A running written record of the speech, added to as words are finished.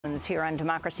Here on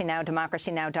Democracy Now!,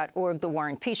 democracynow.org, The War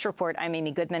and Peace Report. I'm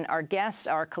Amy Goodman. Our guests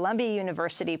are Columbia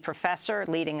University professor,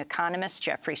 leading economist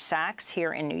Jeffrey Sachs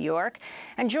here in New York,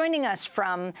 and joining us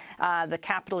from the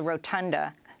Capitol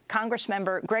Rotunda,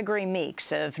 Congressmember Gregory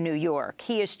Meeks of New York.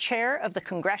 He is chair of the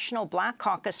Congressional Black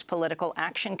Caucus Political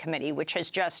Action Committee, which has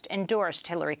just endorsed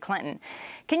Hillary Clinton.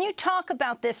 Can you talk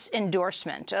about this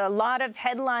endorsement? A lot of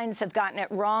headlines have gotten it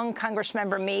wrong,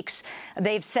 Congressmember Meeks.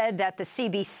 They've said that the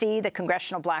CBC, the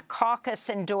Congressional Black Caucus,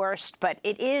 endorsed, but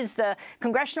it is the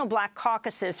Congressional Black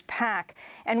Caucus's PAC.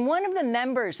 And one of the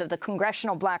members of the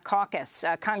Congressional Black Caucus,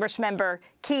 Congressmember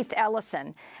Keith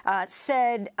Ellison,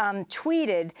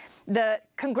 tweeted, the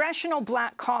Congressional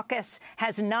Black Caucus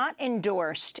has not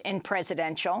endorsed in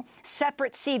presidential.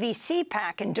 Separate CBC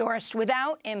PAC endorsed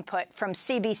without input from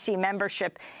CBC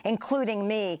membership, including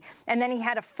me. And then he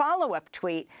had a follow-up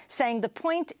tweet saying the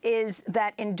point is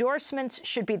that endorsements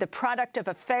should be the product of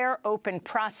a fair, open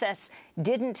process.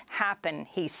 Didn't happen,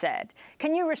 he said.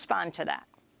 Can you respond to that?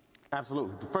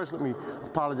 Absolutely. First, let me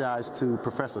apologize to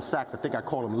Professor Sachs. I think I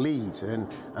called him Leeds in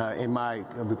my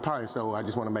reply, so I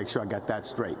just want to make sure I got that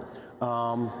straight.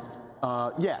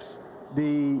 Yes,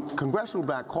 the Congressional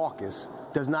Black Caucus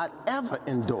does not ever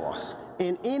endorse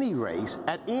in any race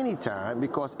at any time,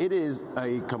 because it is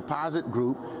a composite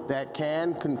group that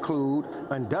can conclude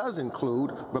and does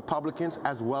include Republicans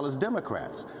as well as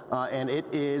Democrats. And it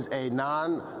is a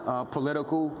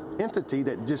non-political entity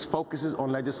that just focuses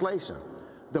on legislation.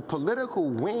 The political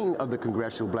wing of the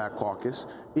Congressional Black Caucus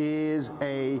is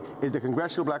the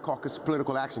Congressional Black Caucus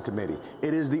Political Action Committee.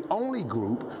 It is the only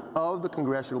group of the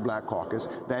Congressional Black Caucus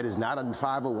that is not a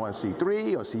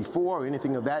 501c3 or C4 or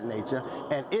anything of that nature,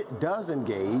 and it does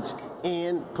engage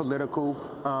in political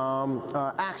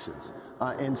actions.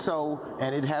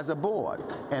 And it has a board,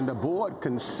 and the board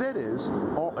considers,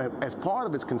 as part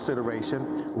of its consideration,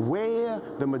 where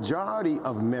the majority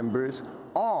of members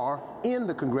are in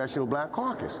the Congressional Black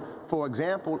Caucus. For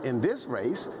example, in this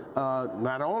race,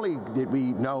 not only did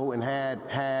we know and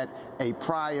had a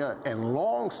prior and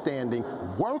long-standing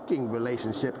working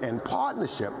relationship and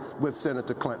partnership with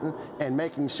Senator Clinton, and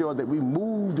making sure that we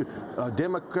moved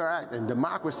Democrat and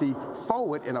democracy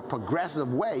forward in a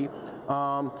progressive way,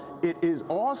 it is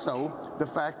also the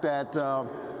fact that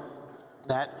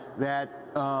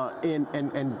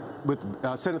with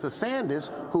Senator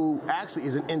Sanders, who actually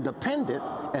is an independent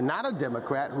and not a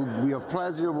Democrat, who we have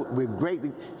pleasure with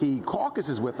greatly, he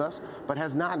caucuses with us, but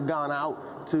has not gone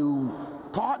out to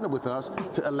partner with us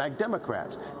to elect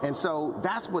Democrats. And so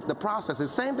that's what the process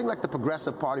is. Same thing like the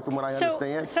Progressive Party, from what I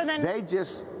understand. So then, they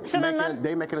just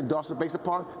make an endorsement based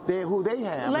upon who they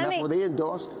have, and that's what they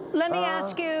endorsed. Let me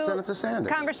ask you, Senator Sanders.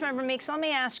 Congressmember Meeks, let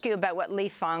me ask you about what Lee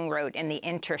Fang wrote in The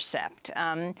Intercept.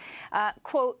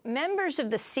 Quote, members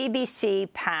of the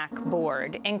CBC PAC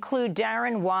board include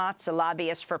Darren Watts, a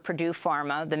lobbyist for Purdue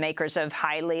Pharma, the makers of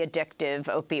highly addictive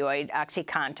opioid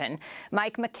OxyContin,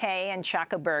 Mike McKay and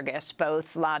Chaka Burgess, both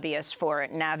lobbyists for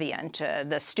Navient,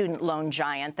 the student loan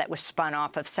giant that was spun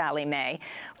off of Sallie Mae.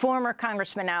 Former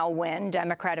Congressman Al Wynn,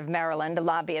 Democrat of Maryland, a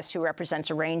lobbyist who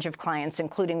represents a range of clients,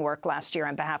 including work last year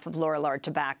on behalf of Lorillard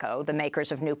Tobacco, the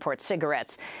makers of Newport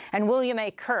cigarettes. And William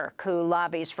A. Kirk, who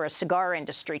lobbies for a cigar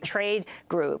industry trade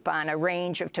group on a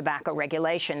range of tobacco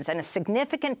regulations. And a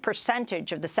significant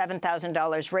percentage of the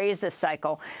 $7,000 raised this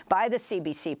cycle by the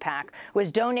CBC PAC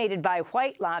was donated by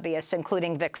white lobbyists,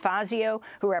 including Vic Fazio,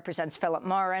 who represents Philip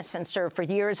Morris and served for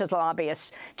years as a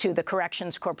lobbyist to the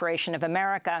Corrections Corporation of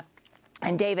America,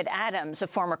 and David Adams, a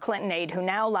former Clinton aide who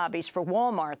now lobbies for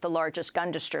Walmart, the largest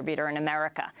gun distributor in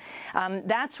America.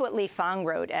 That's what Lee Fang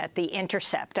wrote at The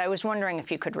Intercept. I was wondering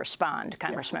if you could respond,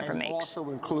 Congressmember Meeks. It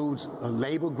also includes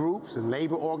labor groups and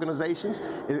labor organizations.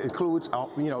 It includes,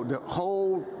 the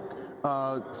whole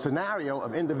scenario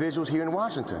of individuals here in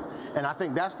Washington. And I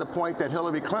think that's the point that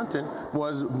Hillary Clinton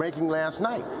was making last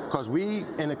night, because we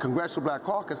in the Congressional Black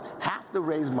Caucus have to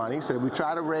raise money, so that we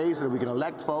try to raise so that we can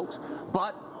elect folks.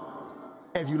 But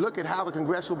if you look at how the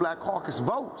Congressional Black Caucus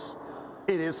votes,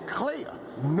 it is clear.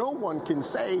 No one can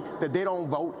say that they don't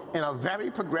vote in a very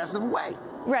progressive way.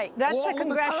 Right. That's the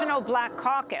Congressional Black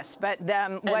Caucus, but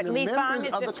what Lee Fang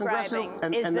is describing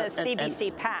is the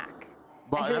CBC PAC.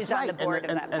 Well, and who's on the board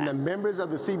of that PAC. And the members of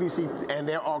the CBC, and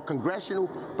there are Congressional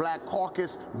Black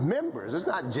Caucus members. It's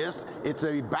not just, it's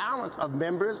a balance of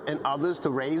members and others to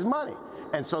raise money.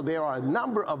 And so there are a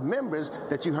number of members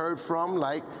that you heard from,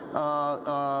 like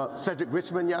Cedric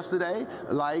Richmond yesterday,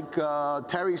 like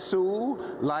Terry Sewell,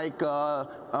 like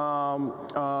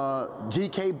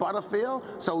G.K. Butterfield.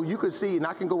 So you could see, and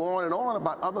I can go on and on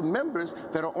about other members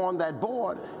that are on that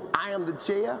board. I am the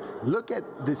chair. Look at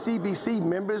the CBC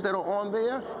members that are on there.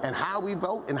 where and how we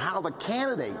vote and how the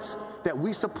candidates that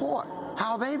we support,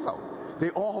 how they vote. They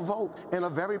all vote in a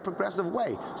very progressive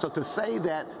way. So to say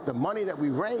that the money that we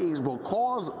raise will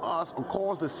cause us or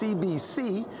cause the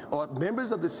CBC or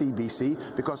members of the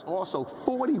CBC, because also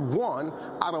 41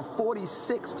 out of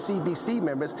 46 CBC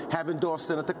members have endorsed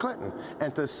Senator Clinton.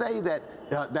 And to say that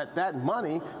that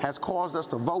money has caused us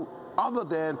to vote other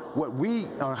than what we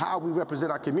or how we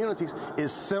represent our communities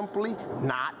is simply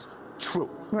not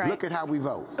true. Right. Look at how we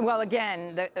vote. Well,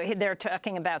 again, they're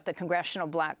talking about the Congressional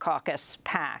Black Caucus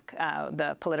PAC,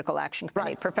 the Political Action Committee.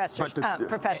 Right. Professor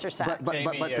Sachs. But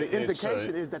the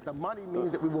indication is that the money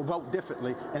means that we will vote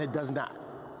differently, and it does not.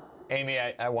 Amy,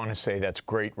 I want to say that's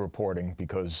great reporting,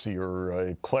 because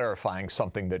you're clarifying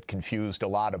something that confused a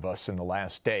lot of us in the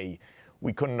last day.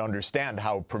 We couldn't understand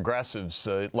how progressives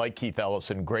like Keith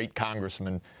Ellison, great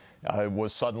congressman,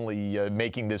 was suddenly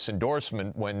making this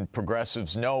endorsement when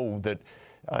progressives know that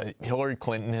Hillary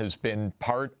Clinton has been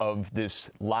part of this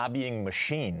lobbying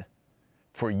machine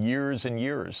for years and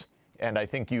years. And I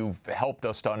think you've helped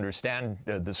us to understand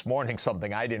this morning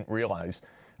something I didn't realize,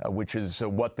 which is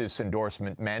what this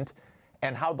endorsement meant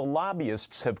and how the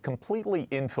lobbyists have completely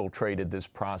infiltrated this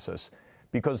process.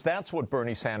 Because that's what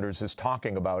Bernie Sanders is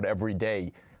talking about every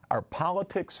day. Our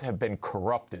politics have been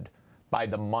corrupted by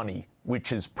the money,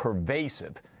 which is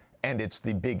pervasive. And it's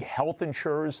the big health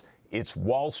insurers, it's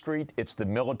Wall Street, it's the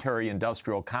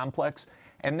military-industrial complex.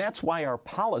 And that's why our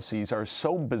policies are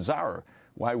so bizarre,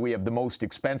 why we have the most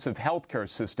expensive healthcare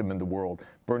system in the world.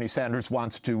 Bernie Sanders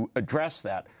wants to address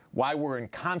that. Why we're in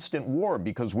constant war,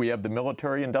 because we have the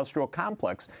military-industrial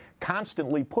complex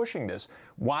constantly pushing this.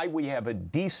 Why we have a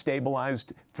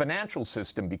destabilized financial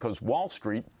system, because Wall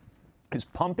Street is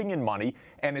pumping in money,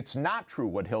 and it's not true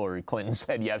what Hillary Clinton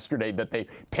said yesterday, that they've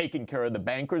taken care of the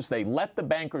bankers. They let the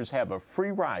bankers have a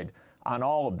free ride on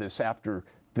all of this after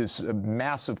this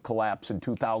massive collapse in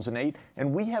 2008,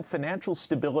 and we have financial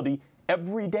stability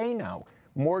every day now.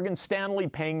 Morgan Stanley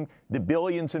paying the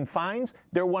billions in fines.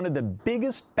 They're one of the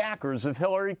biggest backers of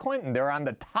Hillary Clinton. They're on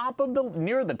the top of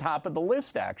near the top of the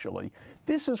list, actually.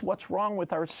 This is what's wrong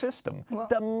with our system. Well,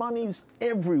 the money's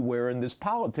everywhere in this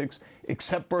politics,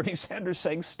 except Bernie Sanders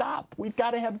saying, stop. We've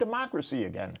got to have democracy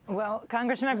again. Well,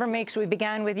 Congressmember Meeks, we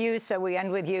began with you, so we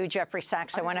end with you. Jeffrey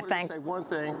Sachs, I want to thank... say one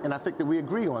thing, and I think that we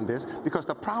agree on this, because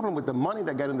the problem with the money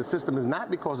that got in the system is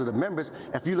not because of the members.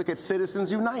 If you look at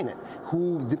Citizens United,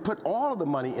 who put all of the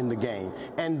money in the game,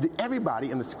 and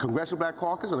everybody in the Congressional Black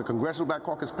Caucus or the Congressional Black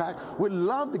Caucus PAC would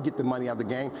love to get the money out of the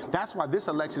game. That's why this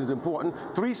election is important.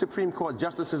 3 Supreme Court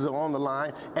justices are on the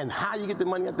line, and how you get the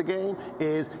money out the game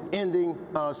is ending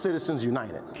Citizens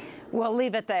United. We'll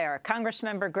leave it there.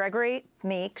 Congressmember Gregory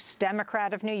Meeks,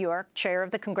 Democrat of New York, chair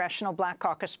of the Congressional Black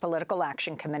Caucus Political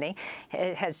Action Committee,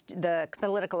 the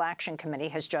Political Action Committee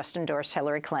has just endorsed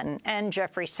Hillary Clinton, and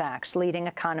Jeffrey Sachs, leading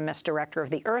economist, director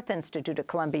of the Earth Institute at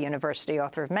Columbia University,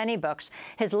 author of many books.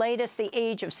 His latest, The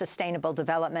Age of Sustainable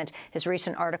Development, his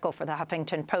recent article for the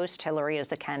Huffington Post, Hillary is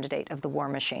the Candidate of the War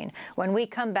Machine. When we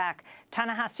come back,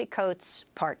 Ta-Nehisi Coates,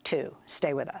 Part 2.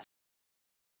 Stay with us.